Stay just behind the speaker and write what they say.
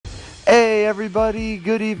Hey everybody,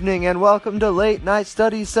 good evening and welcome to Late Night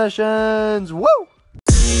Study Sessions. Woo!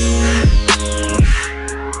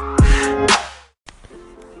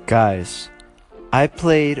 Guys, I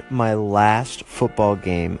played my last football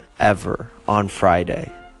game ever on Friday.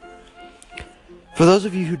 For those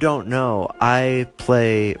of you who don't know, I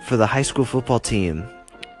play for the high school football team,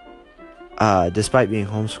 despite being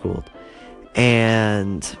homeschooled.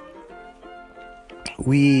 And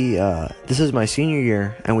this is my senior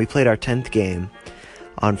year, and we played our 10th game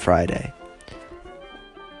on Friday.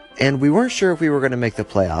 And we weren't sure if we were going to make the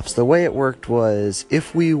playoffs. The way it worked was,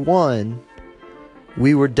 if we won,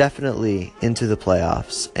 we were definitely into the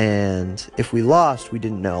playoffs. And if we lost, we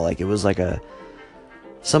didn't know. It was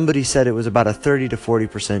somebody said it was about a 30 to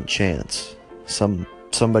 40% chance.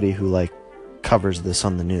 Somebody who covers this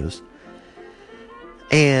on the news.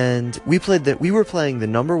 And we were playing the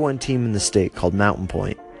number one team in the state called Mountain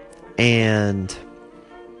Point. And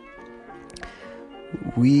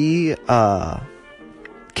we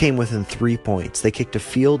came within 3 points. They kicked a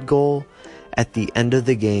field goal at the end of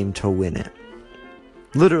the game to win it.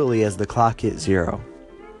 Literally as the clock hit 0.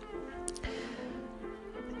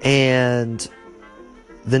 And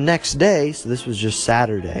the next day, so this was just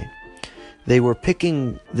Saturday, they were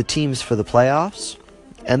picking the teams for the playoffs.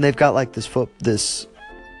 And they've got this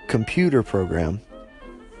computer program,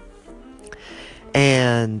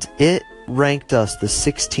 and it ranked us the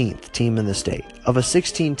 16th team in the state of a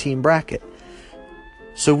 16-team bracket.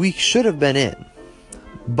 So we should have been in,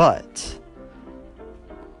 but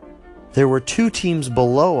there were 2 teams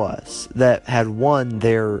below us that had won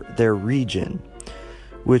their region,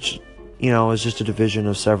 which is just a division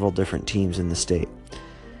of several different teams in the state.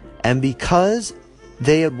 And because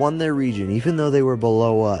they had won their region, even though they were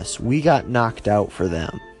below us, we got knocked out for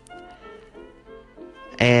them.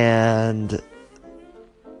 And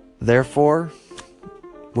therefore,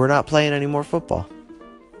 we're not playing any more football.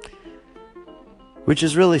 Which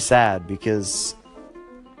is really sad, because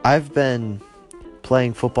I've been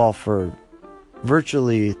playing football for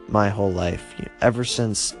virtually my whole life, ever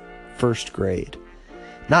since first grade.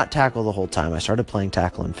 Not tackle the whole time. I started playing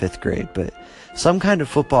tackle in 5th grade, but some kind of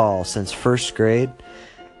football since first grade.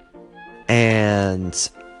 And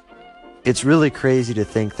it's really crazy to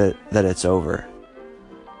think that it's over.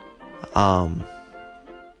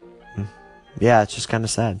 Yeah, it's just kind of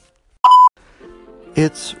sad.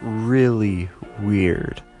 It's really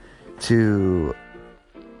weird to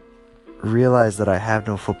realize that I have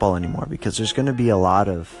no football anymore, because there's going to be a lot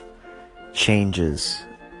of changes,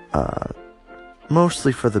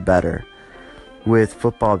 mostly for the better, with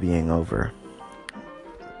football being over.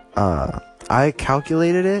 I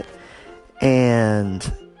calculated it,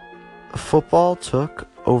 and football took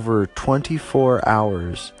over 24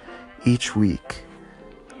 hours each week.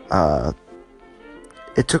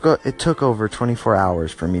 It took over 24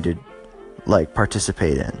 hours for me to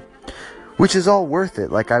participate in, which is all worth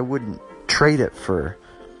it. I wouldn't trade it for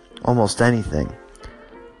almost anything.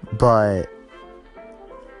 But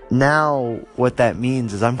now what that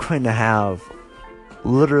means is I'm going to have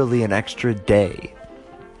literally an extra day,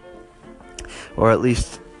 or at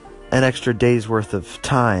least an extra day's worth of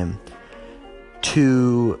time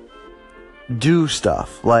to do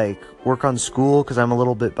stuff like work on school, because I'm a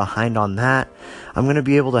little bit behind on that. I'm going to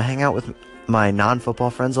be able to hang out with my non-football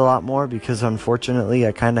friends a lot more, because unfortunately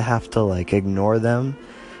I kind of have to ignore them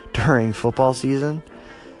during football season.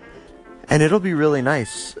 And it'll be really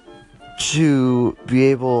nice to be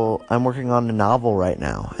able, I'm working on a novel right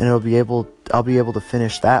now, and I'll be able to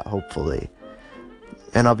finish that, hopefully.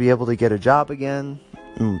 And I'll be able to get a job again.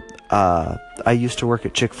 I used to work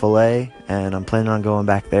at Chick-fil-A, and I'm planning on going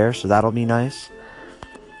back there, so that'll be nice.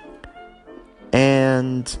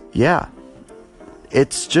 And yeah,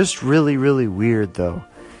 it's just really, really weird though,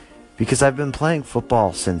 because I've been playing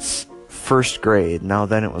football since 1st grade. Now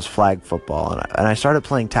then it was flag football, and I started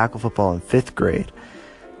playing tackle football in 5th grade.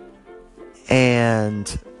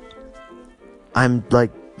 And I'm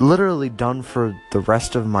literally done for the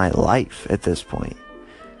rest of my life at this point.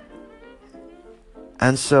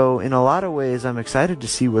 And so in a lot of ways I'm excited to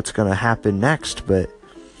see what's going to happen next, but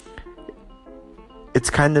it's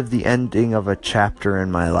kind of the ending of a chapter in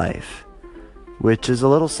my life, which is a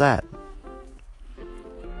little sad,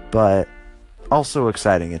 but also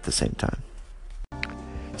exciting at the same time.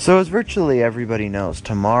 So as virtually everybody knows,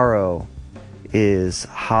 tomorrow is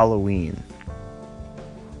Halloween.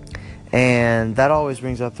 And that always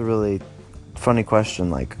brings up the really funny question,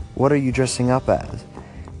 what are you dressing up as?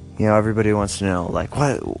 Everybody wants to know,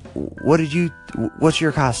 what's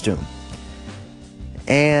your costume?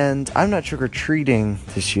 And I'm not trick-or-treating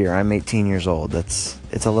this year. I'm 18 years old. It's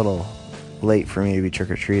a little late for me to be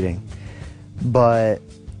trick-or-treating. But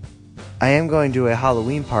I am going to a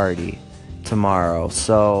Halloween party tomorrow,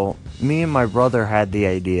 so me and my brother had the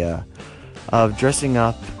idea of dressing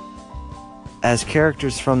up as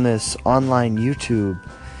characters from this online YouTube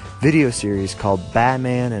video series called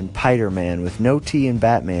Batman and Piderman, with no T in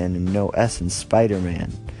Batman and no S in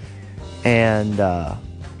Spider-Man. And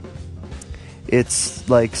it's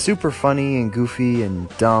like super funny and goofy and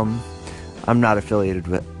dumb. I'm not affiliated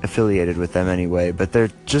with them anyway, but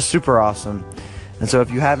they're just super awesome. And so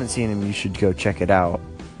if you haven't seen them, you should go check it out.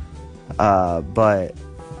 But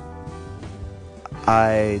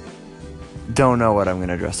I don't know what I'm going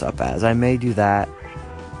to dress up as. I may do that.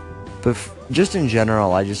 But just in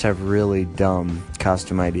general, I just have really dumb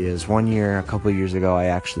costume ideas. One year, a couple of years ago, I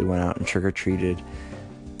actually went out and trick-or-treated,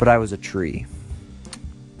 but I was a tree.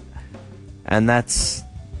 And that's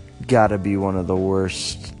gotta be one of the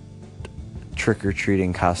worst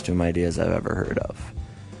trick-or-treating costume ideas I've ever heard of.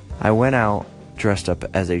 I went out dressed up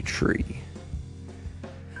as a tree.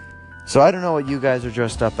 So I don't know what you guys are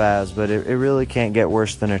dressed up as, but it really can't get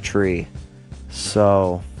worse than a tree.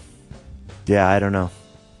 So, yeah, I don't know.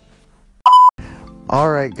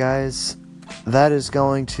 Alright guys, that is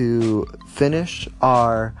going to finish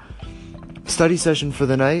our study session for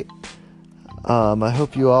the night. I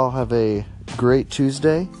hope you all have a great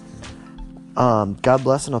Tuesday. God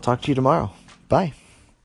bless, and I'll talk to you tomorrow. Bye.